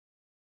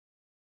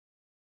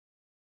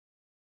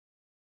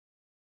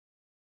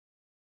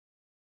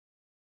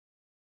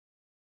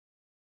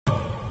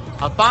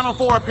A Final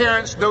Four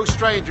appearance, no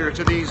stranger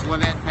to these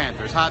Lanett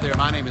Panthers. Hi there,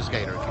 my name is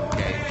Gator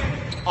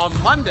Kincaid.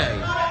 On Monday,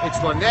 it's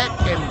Lanett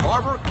and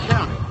Barber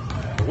County.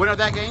 The winner of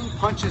that game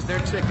punches their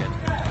ticket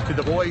to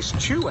the boys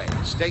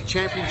 2A state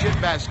championship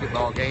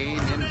basketball game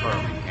in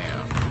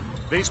Birmingham.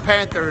 These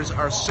Panthers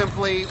are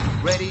simply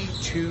ready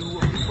to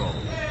roll.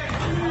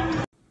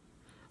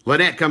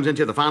 Lanett comes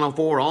into the Final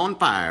Four on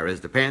fire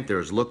as the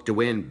Panthers look to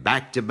win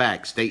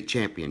back-to-back state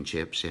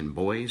championships in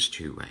boys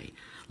 2A.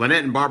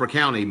 Lanett and Barber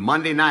County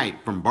Monday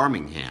night from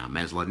Birmingham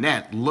as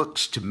Lanett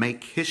looks to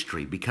make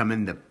history,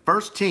 becoming the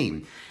first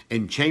team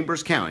in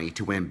Chambers County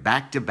to win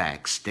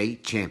back-to-back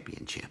state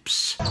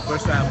championships.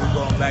 First time we're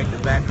going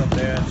back-to-back up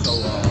there,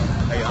 so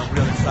hey, I'm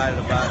really excited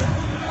about it.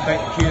 I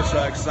think the kids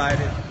are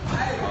excited.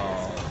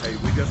 Hey,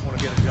 we just want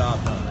to get a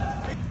job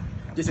done.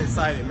 Just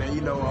excited, man.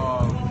 You know,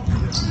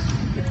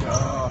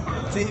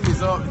 the team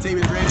is up, the team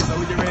is ready, so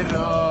we get ready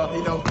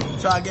to,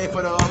 try a game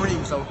for the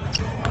ring. So,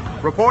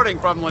 reporting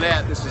from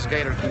Lanett, this is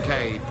Gator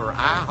Kincaid for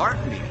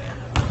iHeartMedia.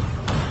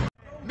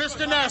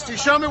 Mr. Nasty,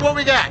 show me what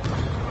we got.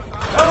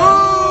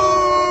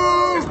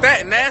 Is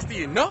that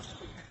nasty enough?